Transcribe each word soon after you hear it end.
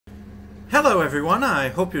Hello everyone, I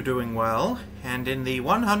hope you're doing well, and in the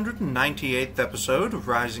 198th episode of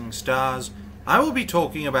Rising Stars, I will be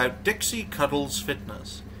talking about DixieCuddles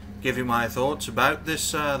Fitness, give you my thoughts about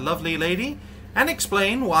this lovely lady, and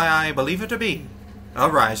explain why I believe her to be a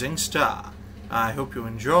rising star. I hope you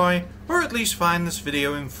enjoy, or at least find this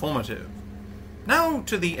video informative. Now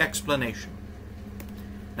to the explanation.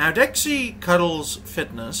 Now DixieCuddles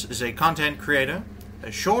Fitness is a content creator,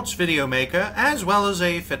 a shorts video maker, as well as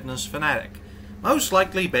a fitness fanatic, most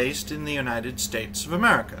likely based in the United States of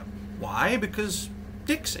America. Why? Because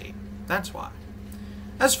Dixie. That's why.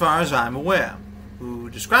 As far as I'm aware, who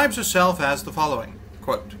describes herself as the following,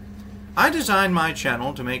 quote, "I designed my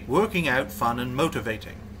channel to make working out fun and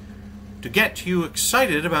motivating, to get you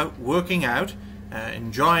excited about working out,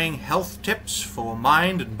 enjoying health tips for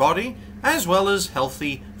mind and body, as well as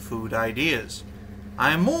healthy food ideas.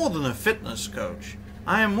 I am more than a fitness coach.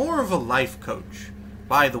 I am more of a life coach.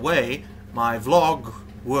 By the way, my vlog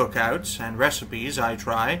workouts and recipes I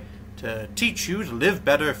try to teach you to live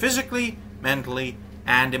better physically, mentally,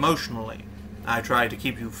 and emotionally. I try to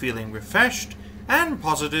keep you feeling refreshed and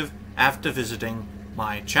positive after visiting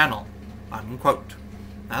my channel." Unquote.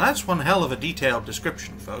 Now that's one hell of a detailed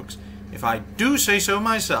description, folks, if I do say so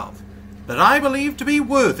myself, that I believe to be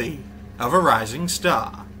worthy of a rising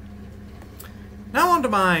star. Now on to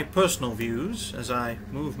my personal views as I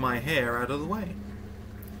move my hair out of the way.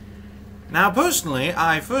 Now personally,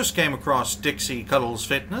 I first came across DixieCuddles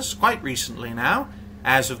Fitness quite recently now,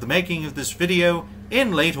 as of the making of this video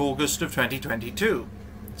in late August of 2022.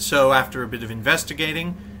 So after a bit of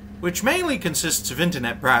investigating, which mainly consists of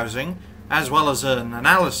internet browsing, as well as an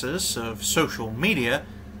analysis of social media,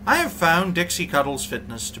 I have found DixieCuddles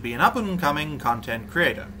Fitness to be an up-and-coming content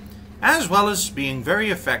creator, as well as being very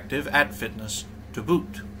effective at fitness to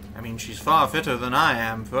boot. I mean, she's far fitter than I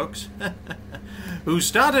am, folks. Who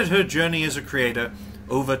started her journey as a creator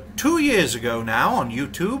over 2 years ago now on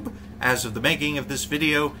YouTube, as of the making of this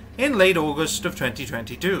video in late August of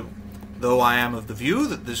 2022. Though I am of the view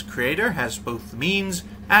that this creator has both the means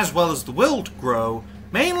as well as the will to grow,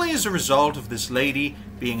 mainly as a result of this lady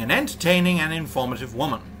being an entertaining and informative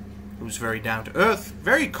woman, who's very down-to-earth,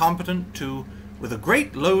 very competent too, with a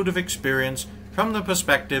great load of experience from the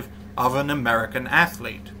perspective of an American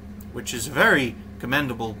athlete, which is a very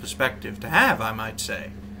commendable perspective to have, I might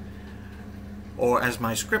say. Or as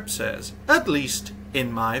my script says, at least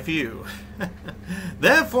in my view.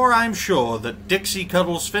 Therefore I'm sure that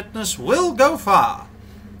DixieCuddles Fitness will go far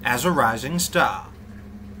as a rising star.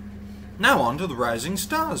 Now on to the Rising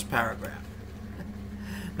Stars paragraph.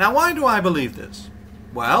 Now why do I believe this?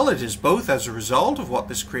 Well, it is both as a result of what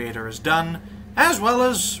this creator has done, as well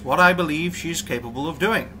as what I believe she is capable of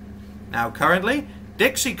doing. Now currently,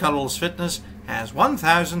 DixieCuddles Fitness has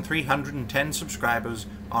 1,310 subscribers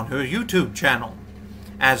on her YouTube channel,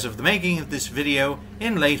 as of the making of this video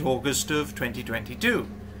in late August of 2022.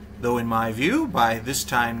 Though in my view, by this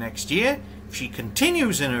time next year, if she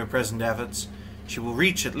continues in her present efforts, she will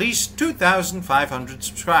reach at least 2,500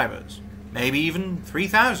 subscribers, maybe even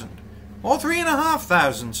 3,000, or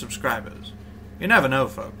 3,500 subscribers. You never know,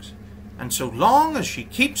 folks. And so long as she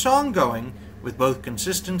keeps on going with both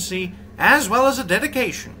consistency as well as a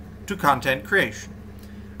dedication to content creation,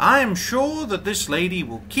 I am sure that this lady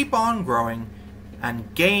will keep on growing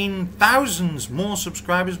and gain thousands more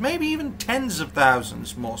subscribers, maybe even tens of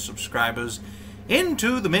thousands more subscribers,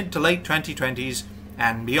 into the mid to late 2020s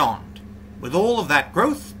and beyond, with all of that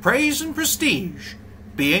growth, praise and prestige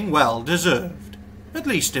being well deserved, at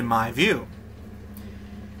least in my view.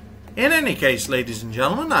 In any case, ladies and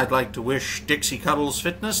gentlemen, I'd like to wish DixieCuddles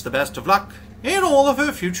Fitness the best of luck in all of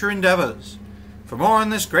her future endeavors. For more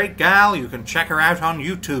on this great gal, you can check her out on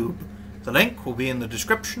YouTube. The link will be in the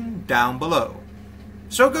description down below.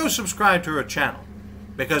 So go subscribe to her channel,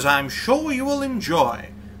 because I'm sure you will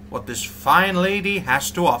enjoy what this fine lady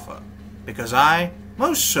has to offer, because I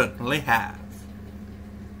most certainly have.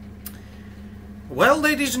 Well,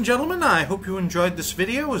 ladies and gentlemen, I hope you enjoyed this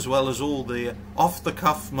video, as well as all the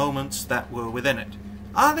off-the-cuff moments that were within it.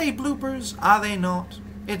 Are they bloopers? Are they not?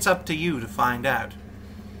 It's up to you to find out.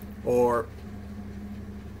 Or,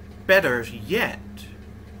 better yet,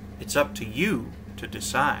 it's up to you to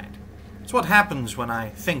decide. It's what happens when I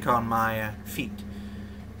think on my feet.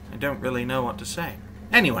 I don't really know what to say.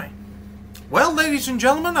 Anyway, well, ladies and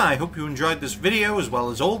gentlemen, I hope you enjoyed this video, as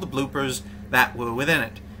well as all the bloopers that were within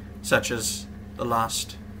it, such as the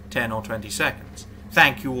last 10 or 20 seconds.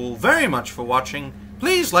 Thank you all very much for watching.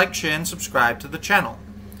 Please like, share, and subscribe to the channel.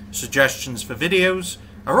 Suggestions for videos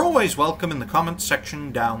are always welcome in the comments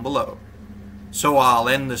section down below. So I'll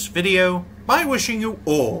end this video by wishing you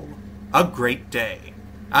all a great day.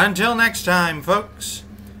 Until next time, folks,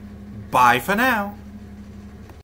 bye for now.